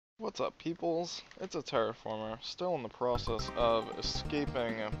What's up, peoples? It's a terraformer, still in the process of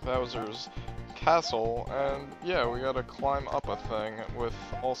escaping Bowser's castle, and yeah, we gotta climb up a thing with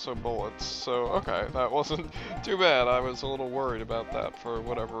also bullets, so okay, that wasn't too bad. I was a little worried about that for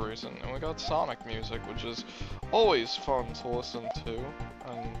whatever reason. And we got Sonic music, which is always fun to listen to,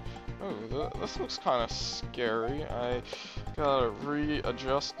 and oh, this looks kind of scary. I gotta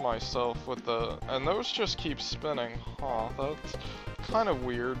readjust myself with and those just keep spinning, huh, that's kind of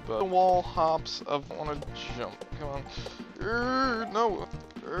weird, but the wall hops of want to jump. Come on. No.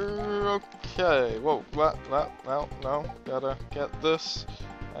 Okay. Whoa. What? No. Gotta get this.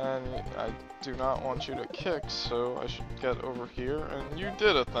 And I do not want you to kick, so I should get over here. And you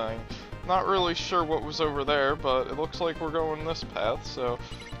did a thing. Not really sure what was over there, but it looks like we're going this path, so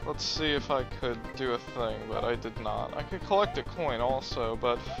let's see if I could do a thing, but I did not. I could collect a coin also,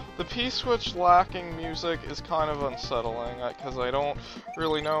 but the P-switch lacking music is kind of unsettling, because I don't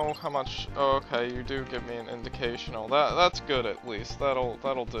really know how much... Oh, okay, you do give me an indication. Oh, that's good at least.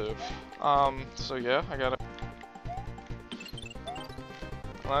 That'll do. So yeah, I gotta...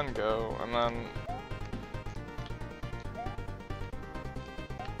 then go, and then...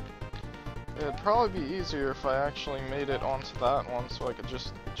 It'd probably be easier if I actually made it onto that one so I could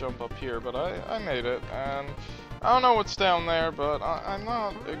just jump up here, but I made it, and I don't know what's down there, but I'm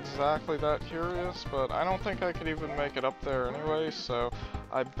not exactly that curious, but I don't think I could even make it up there anyway, so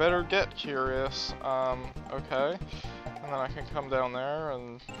I better get curious. Okay, and then I can come down there,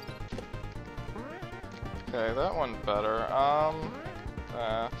 and... Okay, that went better.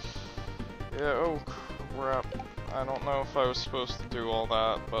 Yeah, oh crap. I don't know if I was supposed to do all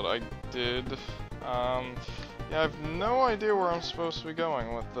that, but I did. Yeah, I have no idea where I'm supposed to be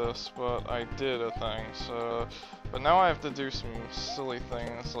going with this, but I did a thing, so... But now I have to do some silly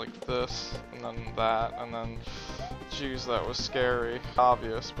things like this, and then that, and then... Jeez, that was scary.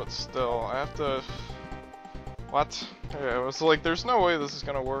 Obvious, but still, I have to... What? Yeah, it was like, there's no way this is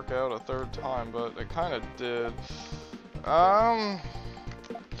gonna work out a third time, but it kinda did.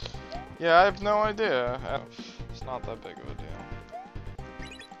 Yeah, I have no idea. It's not that big of a deal.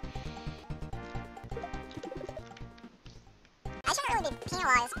 I shouldn't really be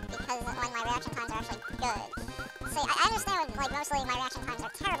penalized because when my reaction times are actually good. See, I understand when, like, mostly my reaction times are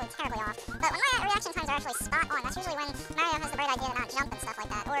terribly off, but when my reaction times are actually spot on, that's usually when Mario has the bright idea to not jump and stuff like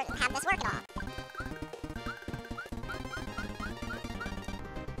that, or have this work at all.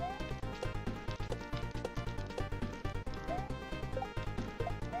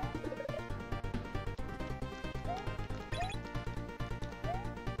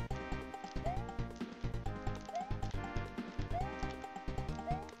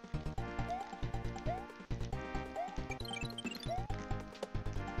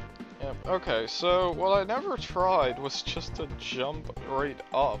 Yep, okay, so what I never tried was just to jump right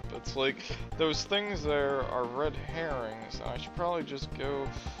up. It's like, those things there are red herrings, and I should probably just go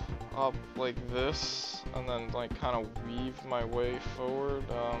up like this, and then like kind of weave my way forward.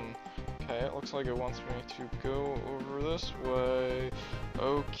 Okay, it looks like it wants me to go over this way.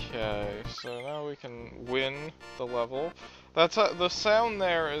 Okay, so now we can win the level. That's the sound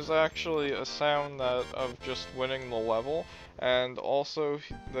there is actually a sound that of just winning the level, and also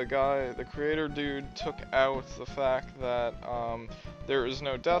the creator dude took out the fact that there is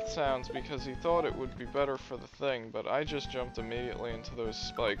no death sounds because he thought it would be better for the thing, but I just jumped immediately into those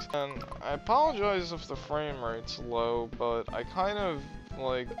spikes. And I apologize if the frame rate's low, but I kind of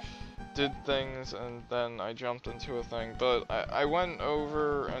like did things and then I jumped into a thing, but I went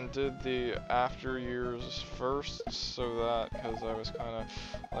over and did the after years first, so that, because I was kind of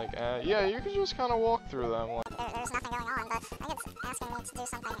like, yeah, you could just kind of walk through them. Like, there's nothing going on, but I think it's asking me to do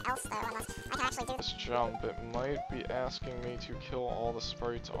something else though, unless I can actually do this jump. It might be asking me to kill all the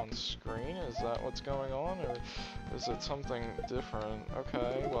sprites on screen. Is that what's going on, or is it something different?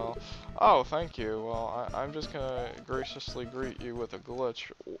 Okay, well, oh, thank you. Well, I'm just gonna graciously greet you with a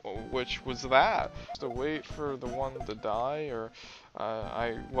glitch. Which was that? To wait for the one to die, or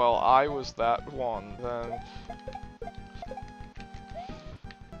I was that one. Then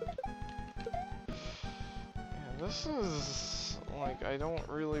yeah, this is like, I don't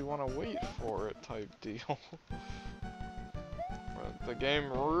really want to wait for it type deal. But the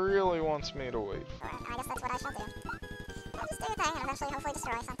game really wants me to wait. I guess that's what I shall do. I'll just do a thing and eventually hopefully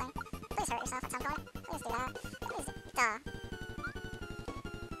destroy something. Please hurt yourself at some point. Please do that. Please, duh.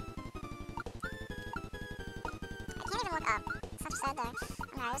 I can't even look up. Such sad there. Oh,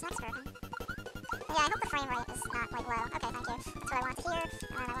 Mario's neck's broken. But yeah, I hope the frame rate is not, like, low. Okay, thank you. That's what I want to hear.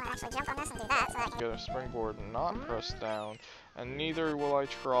 And then I want to actually jump on this and do that, so that I can get a springboard and not press down, and neither will I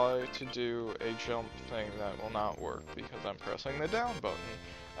try to do a jump thing that will not work because I'm pressing the down button.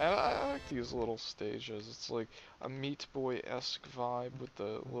 And I like these little stages. It's like a Meat Boy-esque vibe with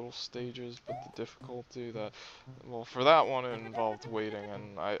the little stages, but the difficulty that, well, for that one it involved waiting,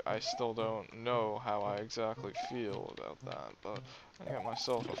 and I still don't know how I exactly feel about that, but I got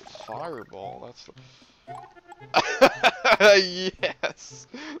myself a fireball. That's the yes!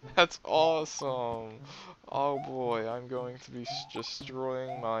 That's awesome! Oh boy, I'm going to be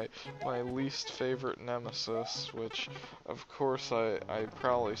destroying my least favorite nemesis, which, of course, I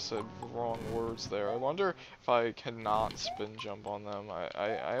probably said the wrong words there. I wonder if I cannot spin jump on them. I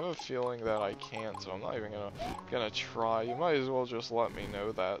have a feeling that I can't, so I'm not even gonna try. You might as well just let me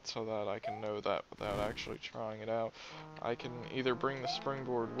know that, so that I can know that without actually trying it out. I can either bring the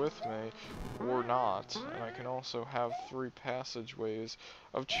springboard with me, or not, and I can also have 3 passageways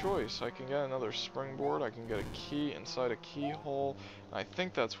of choice. I can get another springboard, I can get a key inside a keyhole, and I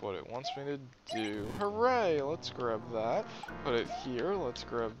think that's what it wants me to do. Hooray! Let's grab that, put it here, let's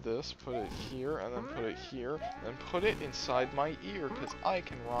grab this, put it here, and then put it here, and then put it inside my ear, because I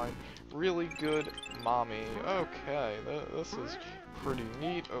can rhyme really good, mommy. Okay, this is pretty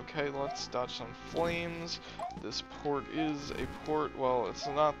neat. Okay, let's dodge some flames. This port is a port, well, it's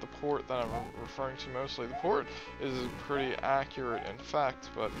not the port that I'm referring to mostly. The port is pretty accurate, in fact,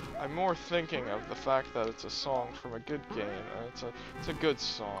 but I'm more thinking of the fact that it's a song from a good game, and it's a good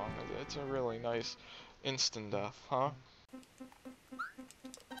song. It's a really nice instant death, huh?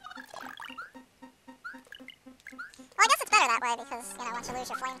 Well, I guess it's better that way because, you know, once you lose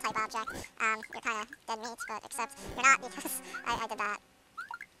your flame type object, you're kind of dead meat, but except you're not because I did that.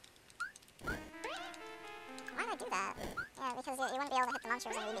 Why did I do that? Yeah, because you wouldn't be able to hit the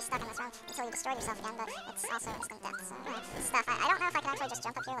munchers and you'd be stuck in this room until you destroyed yourself again, but it's also instant death, so, stuff. I don't know if I can actually just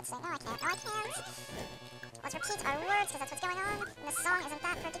jump up here, let's see. No, I can't. No, I can't! Let's repeat our words, because that's what's going on. And this song isn't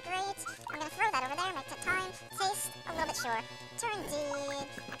that pretty great. I'm gonna throw that over there, make the time taste a little bit sure. Indeed.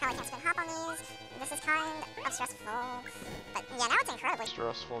 I probably can't spin hop on these. This is kind of stressful. But yeah, now it's incredibly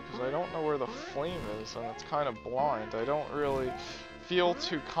stressful, because I don't know where the flame is, and it's kind of blind. I don't really feel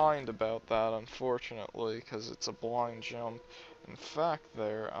too kind about that, unfortunately, because it's a blind jump. In fact,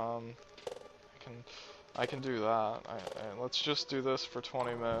 there, I can do that. Let's just do this for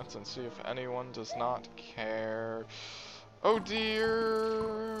 20 minutes and see if anyone does not care. Oh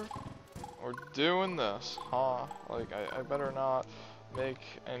dear! We're doing this, huh? Like, I better not make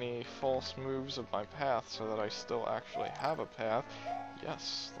any false moves of my path so that I still actually have a path.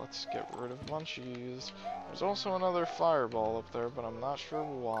 Yes, let's get rid of munchies. There's also another fireball up there, but I'm not sure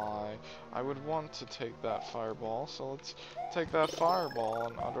why. I would want to take that fireball, so let's take that fireball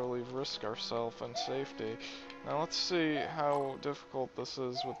and utterly risk ourselves and safety. Now let's see how difficult this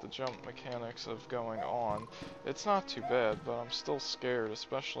is with the jump mechanics of going on. It's not too bad, but I'm still scared,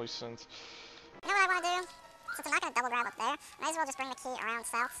 especially since... You know what I want to do? Since I'm not going to double grab up there, I might as well just bring the key around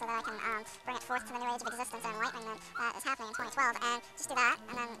south so that I can bring it forth to the new age of existence and enlightenment that is happening in 2012, and just do that,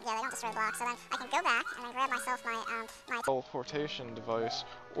 and then, yeah, they don't destroy the blocks, so then I can go back and then grab myself my teleportation device,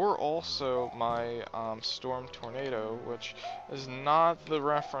 or also my storm tornado, which is not the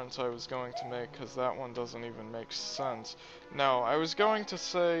reference I was going to make, because that one doesn't even make sense. No, I was going to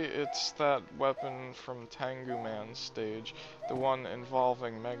say it's that weapon from Tengu Man's stage, the one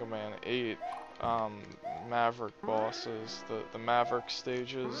involving Mega Man 8, Maverick bosses, the Maverick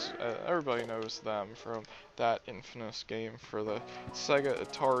stages. Everybody knows them from that infamous game for the Sega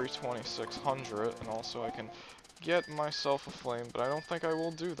Atari 2600, and also I can get myself a flame, but I don't think I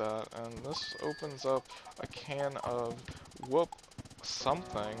will do that, and this opens up a can of whoop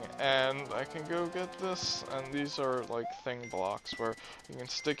something, and I can go get this, and these are like thing blocks where you can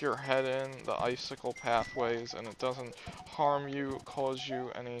stick your head in the icicle pathways and it doesn't harm you, cause you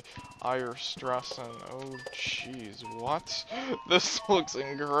any ire stress, and oh jeez, what? This looks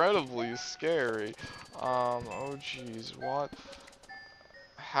incredibly scary. Oh jeez, what?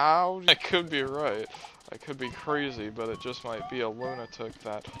 How? I could be right. I could be crazy, but it just might be a lunatic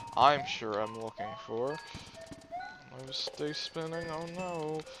that I'm sure I'm looking for. Oh, stay spinning, oh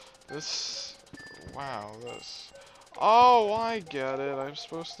no. This, wow, this. Oh, I get it, I'm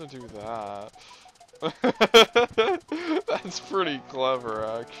supposed to do that. That's pretty clever,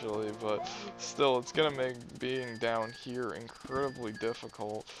 actually, but still, it's gonna make being down here incredibly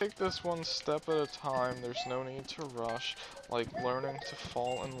difficult. Take this one step at a time, there's no need to rush, like learning to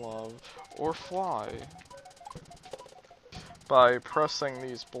fall in love, or fly. By pressing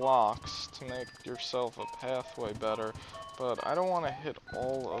these blocks to make yourself a pathway better, but I don't want to hit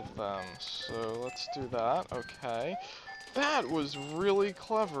all of them, so let's do that. Okay, That was really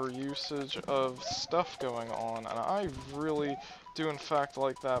clever usage of stuff going on, and I really do in fact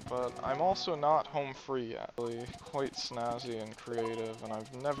like that, but I'm also not home free yet. Really quite snazzy and creative, and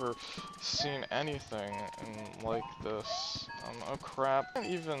I've never seen anything like this. Oh crap, I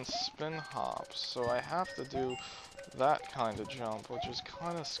can't even spin hops, so I have to do that kind of jump, which is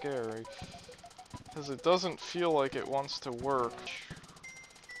kind of scary, because it doesn't feel like it wants to work.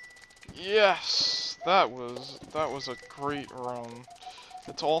 Yes! That was a great room.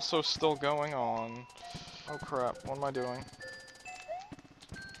 It's also still going on. Oh crap, what am I doing?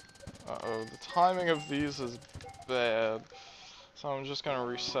 Uh-oh, the timing of these is bad. So I'm just gonna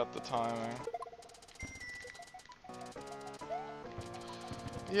reset the timing.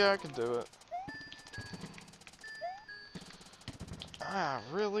 Yeah, I can do it. Ah,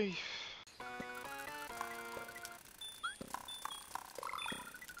 really?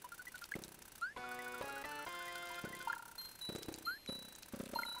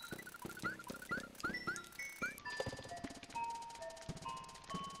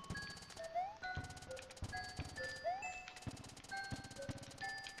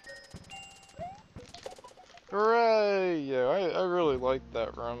 Hooray! Yeah, I really liked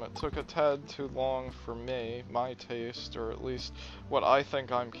that room. It took a tad too long for me, my taste, or at least what I think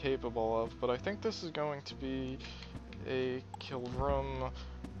I'm capable of, but I think this is going to be a kill room.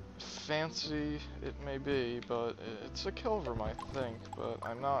 Fancy it may be, but it's a kill room, I think, but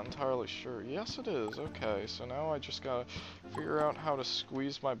I'm not entirely sure. Yes, it is. Okay, so now I just gotta figure out how to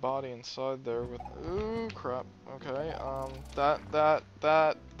squeeze my body inside there with... Ooh, crap. Okay, that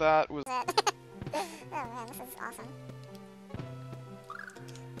was... Oh man, this is awesome.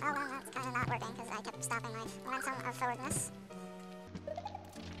 Oh well, that's kind of not working because I kept stopping my momentum of forwardness.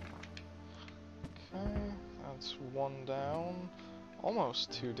 Okay, that's one down.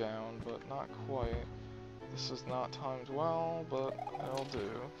 Almost two down, but not quite. This is not timed well, but it'll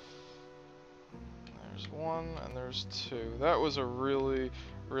do. There's one, and there's two. That was a really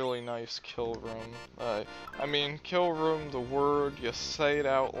nice kill room. I mean, kill room, the word, you say it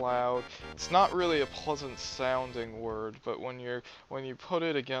out loud. It's not really a pleasant sounding word, but when you put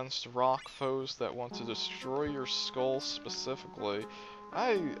it against rock foes that want to destroy your skull specifically,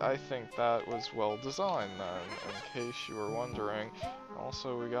 I think that was well designed then, in case you were wondering.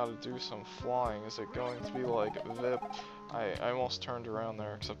 Also, we gotta do some flying. Is it going to be like VIP? I almost turned around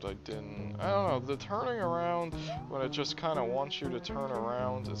there, except I didn't. I don't know, the turning around when it just kind of wants you to turn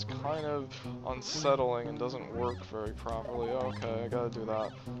around is kind of unsettling and doesn't work very properly. Okay, I gotta do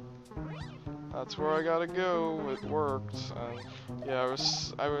that. That's where I gotta go. It worked, and yeah,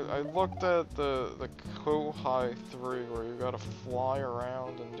 I looked at the Kohai 3 where you gotta fly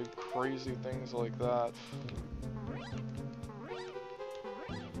around and do crazy things like that.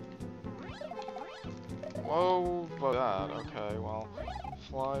 Whoa, but that, okay, well,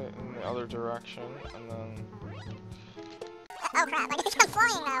 fly in the other direction, and then... Oh crap, I need to keep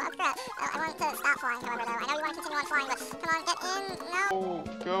flying now, oh crap. I want to stop flying, however, though. I know you want to continue on flying, but come on, get in, no! Oh,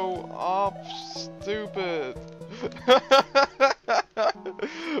 go up, stupid!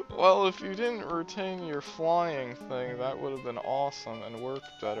 Well, if you didn't retain your flying thing, that would have been awesome and worked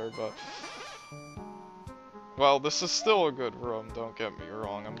better, but... Well, this is still a good room, don't get me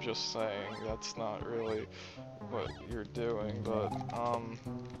wrong, I'm just saying, that's not really what you're doing, but, oh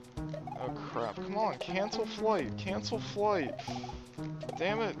crap, come on, cancel flight, cancel flight!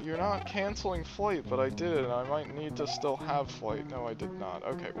 Damn it, you're not canceling flight, but I did, and I might need to still have flight. No, I did not.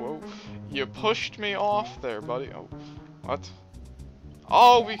 Okay, whoa, you pushed me off there, buddy. Oh, what?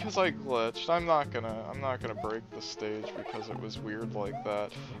 Oh, because I glitched. I'm not gonna break the stage because it was weird like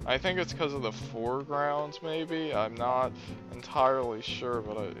that. I think it's because of the foreground, maybe. I'm not entirely sure,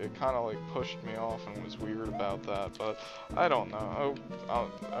 but it kind of like pushed me off and was weird about that. But I don't know.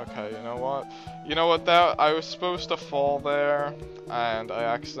 Oh, okay. You know what? You know what? That I was supposed to fall there, and I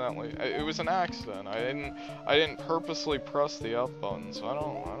accidentally. It was an accident. I didn't purposely press the up button, so I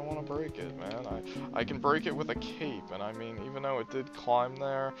don't want to break it, man. I can break it with a cape, and I mean, even though it did climb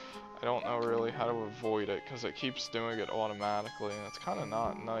there, I don't know really how to avoid it because it keeps doing it automatically, and it's kind of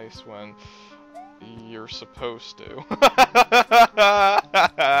not nice when you're supposed to.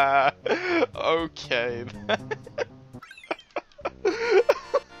 Okay.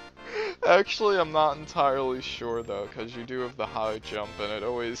 Actually, I'm not entirely sure though, because you do have the high jump, and it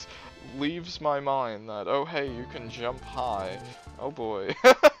always leaves my mind that, oh hey, you can jump high. Oh boy.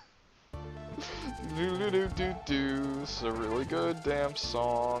 It's a really good damn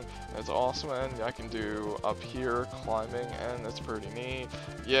song. It's awesome, and I can do up here climbing, and it's pretty neat.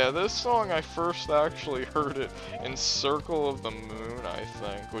 Yeah, this song I first actually heard it in Circle of the Moon, I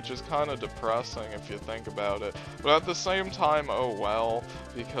think, which is kind of depressing if you think about it. But at the same time, oh well,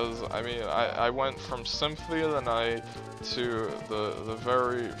 because I mean, I went from Symphony of the Night to the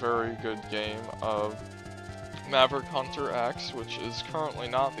very, very good game of Maverick Hunter X, which is currently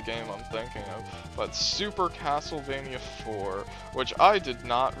not the game I'm thinking of, but Super Castlevania 4, which I did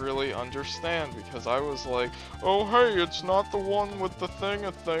not really understand because I was like, oh hey, it's not the one with the thing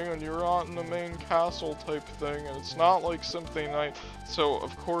and you're not in the main castle type thing, and it's not like Symphony Night, so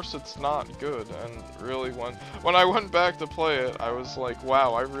of course it's not good. And really, when I went back to play it, I was like,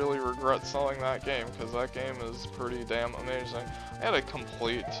 wow, I really regret selling that game, because that game is pretty damn amazing. I had it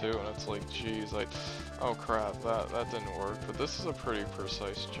complete too, and it's like, geez, oh crap, that didn't work. But this is a pretty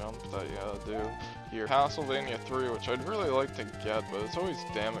precise jump that you gotta do here. Castlevania 3, which I'd really like to get, but it's always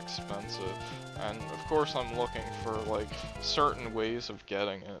damn expensive. And of course I'm looking for like certain ways of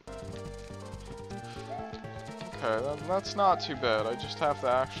getting it. Okay, that's not too bad. I just have to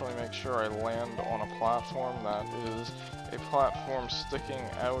actually make sure I land on a platform that is a platform sticking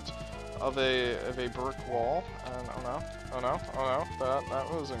out of a brick wall, and oh no,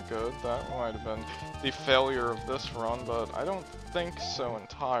 that wasn't good. That might have been the failure of this run, but I don't think so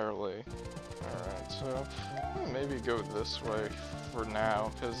entirely. Alright, so maybe go this way for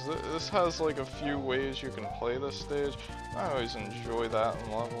now, because this has like a few ways you can play this stage. I always enjoy that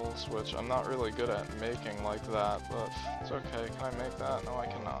in levels, which I'm not really good at making like that, but it's okay. Can I make that? No, I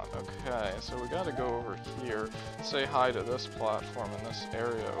cannot. Okay, so we gotta go over here, say hi to this platform in this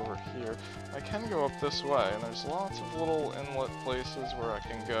area over here. I can go up this way, and there's lots of little inlet places where I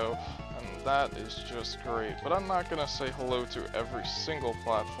can go, and that is just great. But I'm not gonna say hello to every single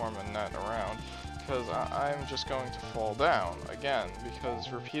platform and net around, because I'm just going to fall down again,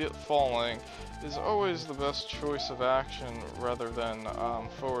 because repeated falling is always the best choice of action rather than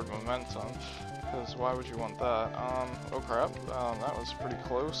forward momentum, because why would you want that? Oh crap, that was pretty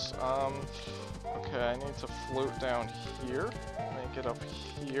close. Okay, I need to float down here, make it up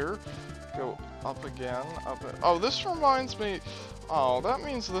here, go up again, oh, this reminds me, oh, that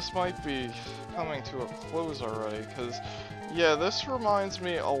means this might be coming to a close already, because yeah, this reminds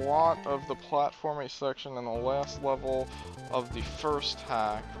me a lot of the platforming section in the last level of the first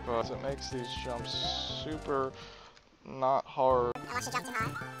hack, but it makes these jumps super not hard. Unless you jump too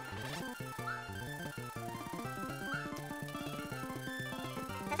high.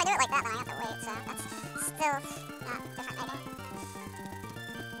 If I do it like that, then I have to wait, so that's still not different maybe.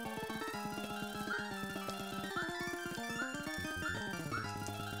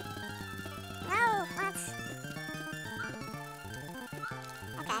 No, what?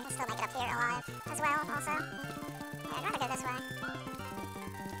 Okay, I can still make it up here alive as well, also. Yeah, I'd rather go this way.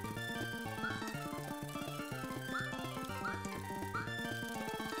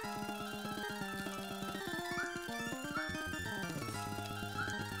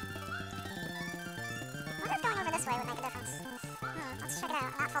 I wonder if going over this way would make a difference. Let's check it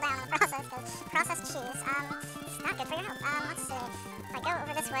out. Not fall down in the process, because processed cheese, it's not good for your health. Let's see. If I go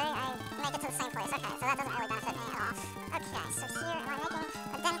over this way, I make it to the same place. Okay, so that doesn't really benefit me at all. Okay, so here, am I making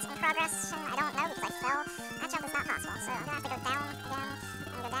a dent in progression? I don't know, because I fell. That jump is not possible, so I'm gonna have to go down again,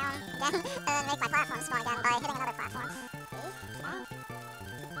 and go down again, and then make my platform spawn again by hitting another platform.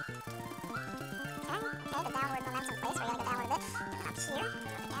 Okay, the downward momentum place, where you gotta go downward a bit, and then up here,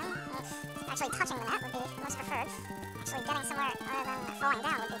 again. Actually touching the net would be most preferred. Actually getting somewhere other than falling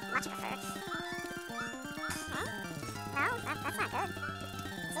down would be much preferred. Okay. No, that's not good.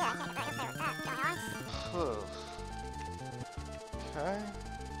 See, I can't get right up there with that going on. Okay.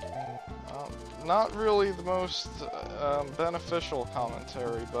 Not really the most beneficial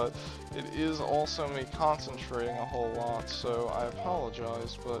commentary, but it is also me concentrating a whole lot, so I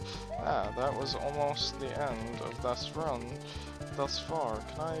apologize, but yeah, that was almost the end of this run thus far.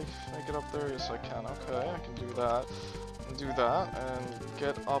 Can I make it up there? Yes, I can. Okay, I can do that. And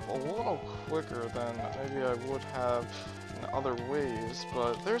get up a little quicker than maybe I would have in other ways,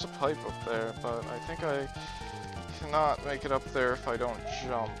 but there's a pipe up there, but I think I cannot make it up there if I don't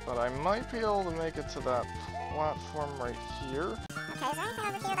jump, but I might be able to make it to that platform right here. Okay, is there anything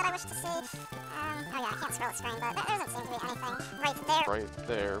over here that I wish to see? Oh yeah, I can't scroll the screen, but there doesn't seem to be anything right there. Right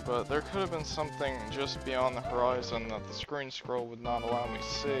there, but there could have been something just beyond the horizon that the screen scroll would not allow me to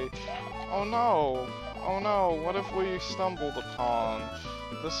see. Oh no, what have we stumbled upon?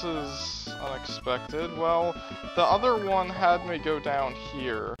 This is unexpected. Well, the other one had me go down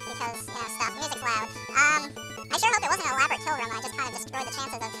here. Because, stuff, music's loud. I sure hope it wasn't an elaborate kill room and I just kind of destroyed the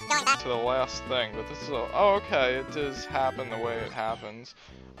chances of going back to the last thing, but this is a, oh, okay, it does happen the way it happens.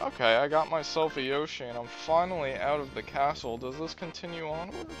 Okay, I got myself a Yoshi and I'm finally out of the castle. Does this continue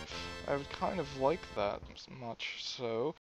onward? I would kind of like that much, so...